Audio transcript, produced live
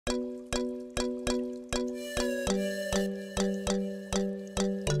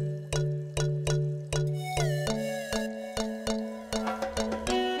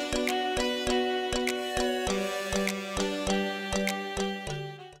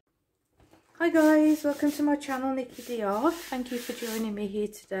Hi guys, welcome to my channel, Niki. Thank you for joining me here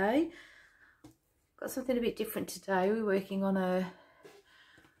today. Got something a bit different today. We're working on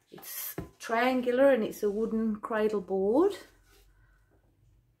it's triangular and it's a wooden cradle board.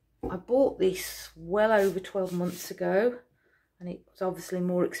 I bought this well over 12 months ago and it was obviously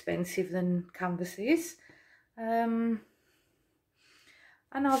more expensive than canvases. And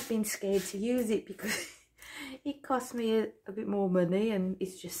I've been scared to use it because it cost me a bit more money, and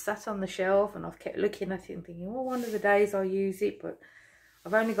it's just sat on the shelf, and I've kept looking at it and thinking, well, one of the days I'll use it, but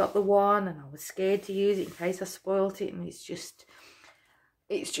I've only got the one and I was scared to use it in case I spoilt it, and it's just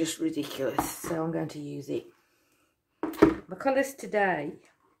ridiculous. So I'm going to use it. My colours today,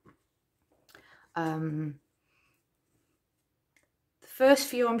 the first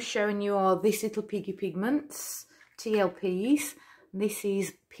few I'm showing you are this Little Piggy pigments, TLPs. This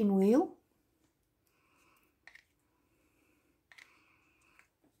is Pinwheel,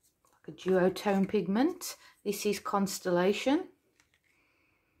 like a duotone pigment. This is Constellation.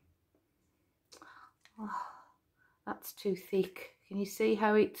 Oh, that's too thick. Can you see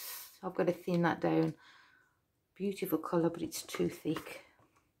how I've got to thin that down. Beautiful colour, but it's too thick.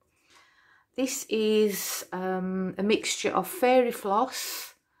 This is a mixture of Fairy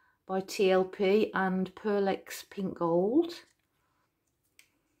Floss by TLP and Pearlex Pink Gold.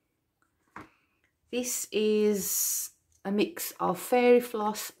 This is a mix of Fairy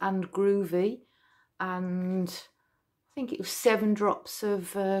Floss and Groovy, and I think it was 7 drops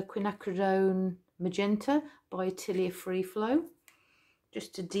of Quin Magenta by Atelier Freeflow,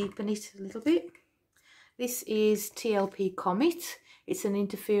 just to deepen it a little bit. This is TLP Comet. It's an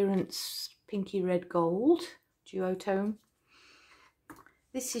interference pinky red gold duotone.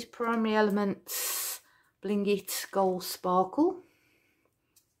 This is Primary Elements Bling Gold Sparkle.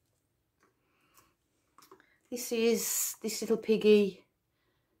 This is this Little Piggy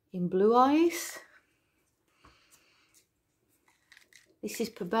in Blue Eyes. This is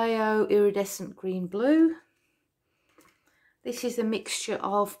Pebeo Iridescent Green Blue. This is a mixture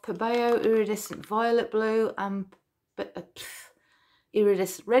of Pebeo Iridescent Violet Blue and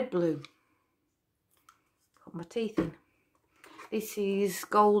Iridescent Red Blue. Got my teeth in. This is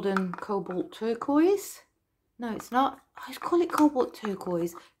Golden Cobalt Turquoise. No, it's not. I call it Cobalt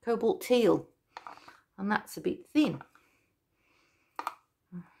Turquoise. Cobalt Teal. And that's a bit thin.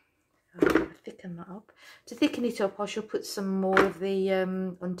 I'm going to thicken that up. To thicken it up, I shall put some more of the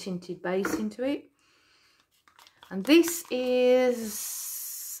untinted base into it. And this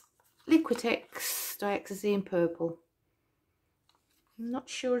is Liquitex Dioxazine Purple. I'm not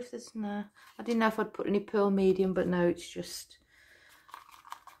sure if there's no. I didn't know if I'd put any pearl medium, but no, it's just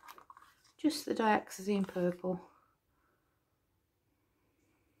the Dioxazine Purple.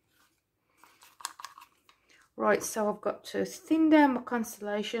 Right, so I've got to thin down my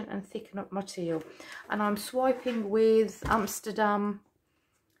Constellation and thicken up my Teal. And I'm swiping with Amsterdam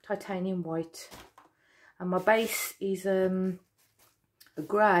Titanium White. And my base is a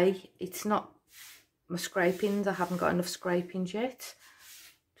grey. It's not my scrapings. I haven't got enough scrapings yet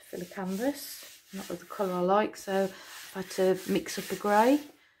to fill a canvas. Not with the colour I like, so I had to mix up a grey.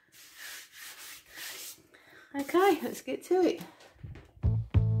 Okay, let's get to it.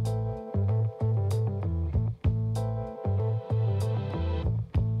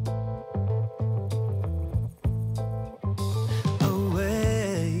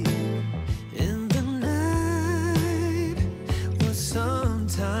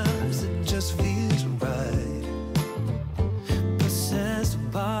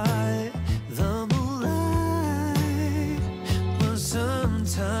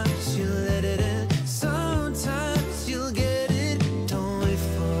 Sometimes you let it in, sometimes you'll get it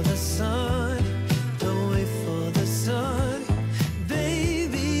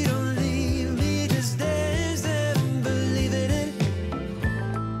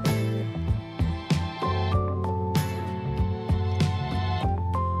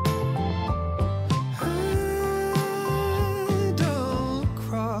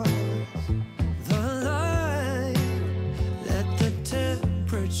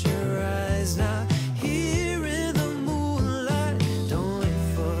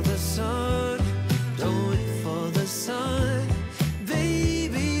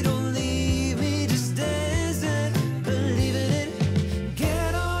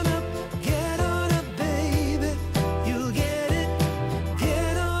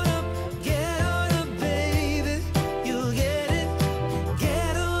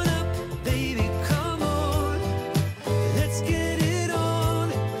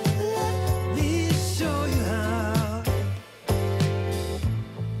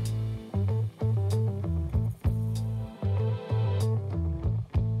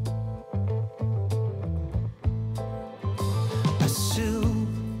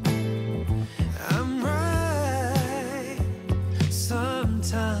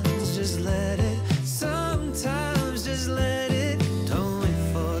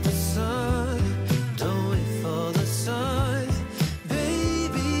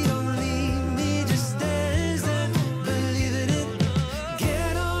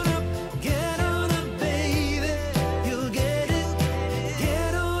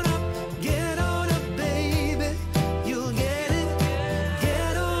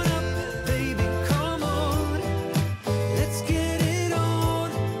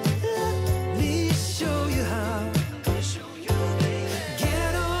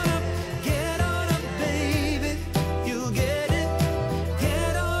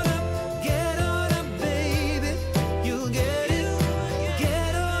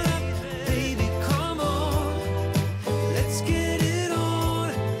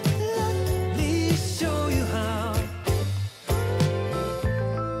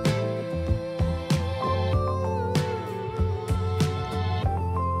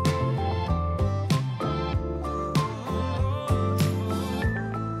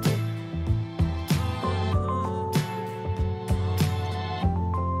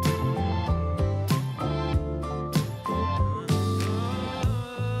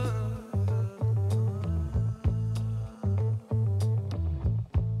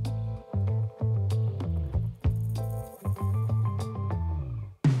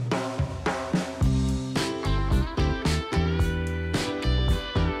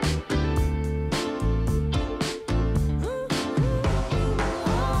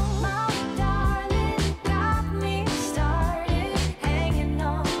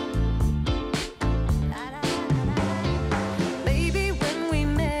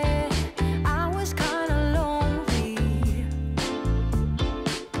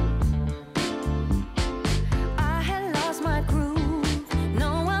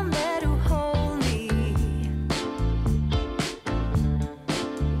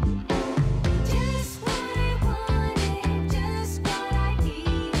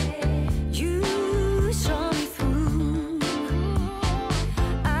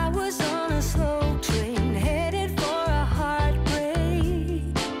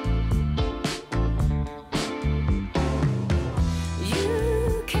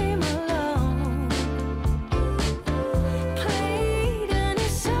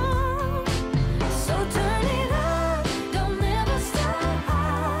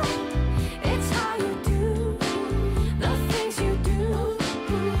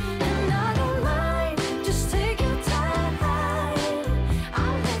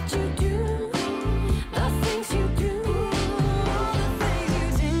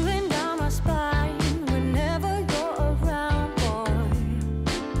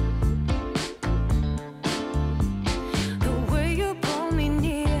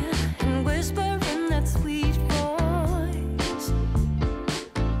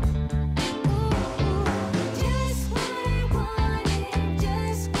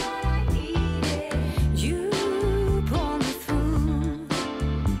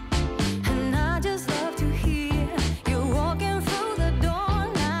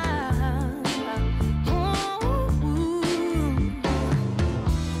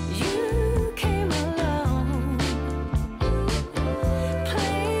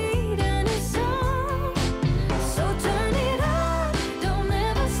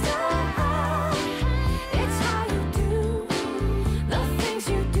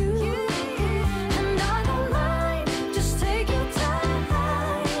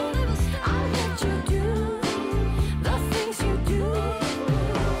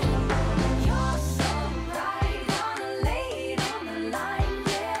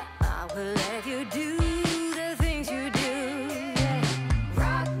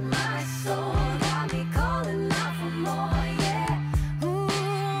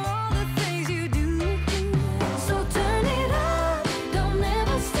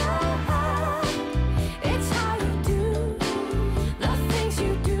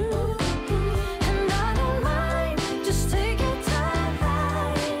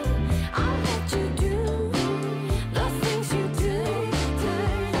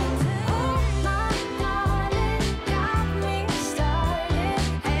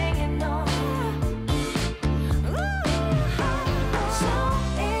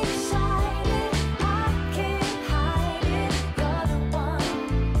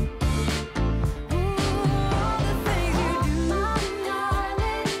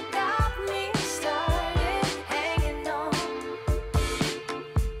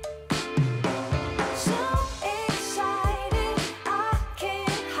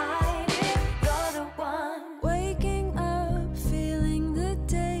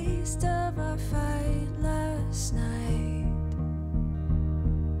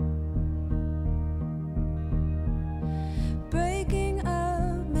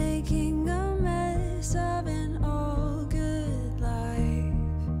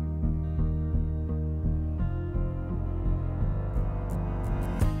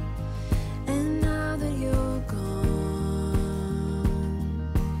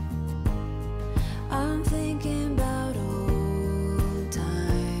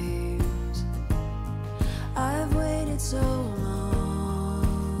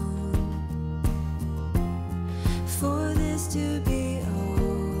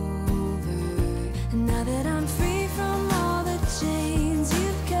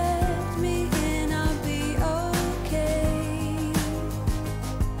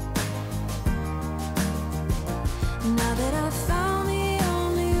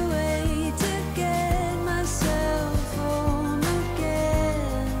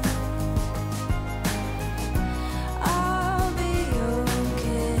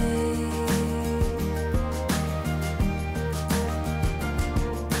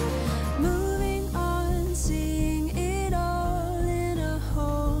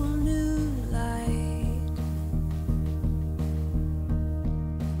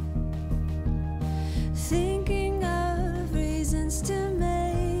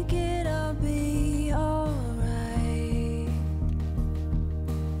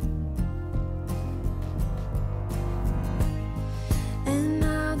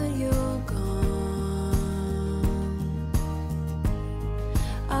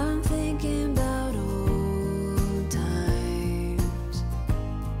I'm thinking about old times.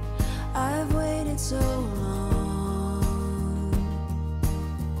 I've waited so long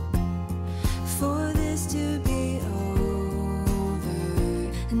for this to be over.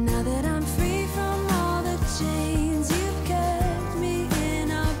 And now that I'm free from all the chains you've kept me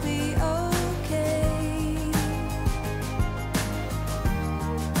in, I'll be okay.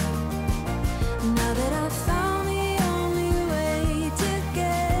 Now that I've found the only way to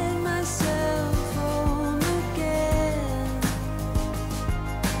get myself home again,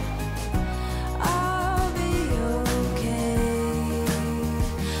 I'll be okay.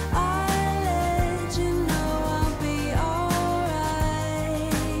 I'll let you know I'll be alright.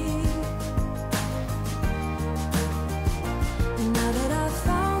 Now that I've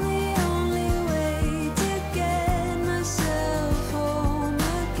found the only way to get myself home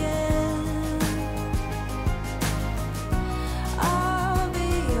again, I'll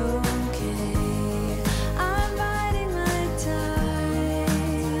be okay. I'm biding my time.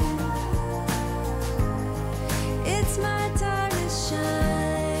 It's my time to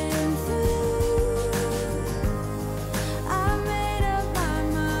shine through. I've made up my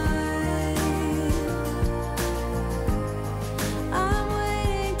mind. I'm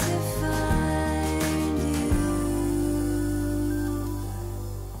waiting to find you.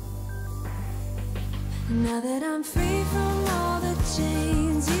 Now that I'm free from all the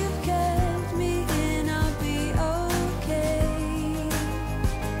chains you've kept me in, I'll be okay.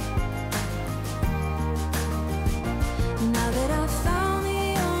 Now that I've found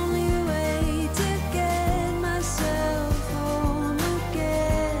the only way to get myself home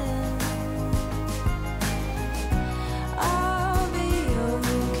again, I'll be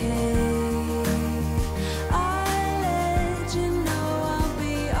okay. I'll let you know I'll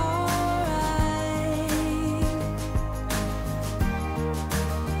be alright.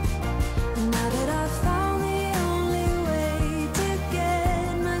 Now that I've found the only way to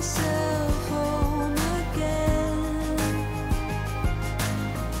get myself home again,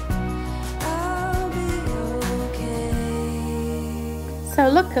 I'll be okay. So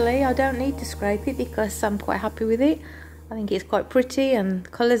luckily I don't need to scrape it because I'm quite happy with it. I think it's quite pretty and the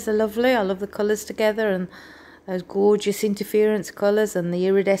colours are lovely. I love the colours together and those gorgeous interference colours and the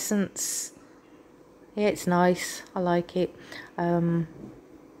iridescence. Yeah, it's nice. I like it.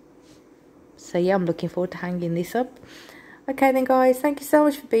 So yeah, I'm looking forward to hanging this up. Okay then guys, thank you so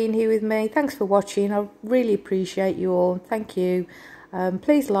much for being here with me. Thanks for watching. I really appreciate you all. Thank you.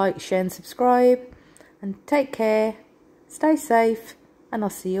 Please like, share and subscribe. And take care. Stay safe. And I'll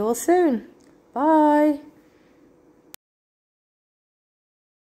see you all soon. Bye.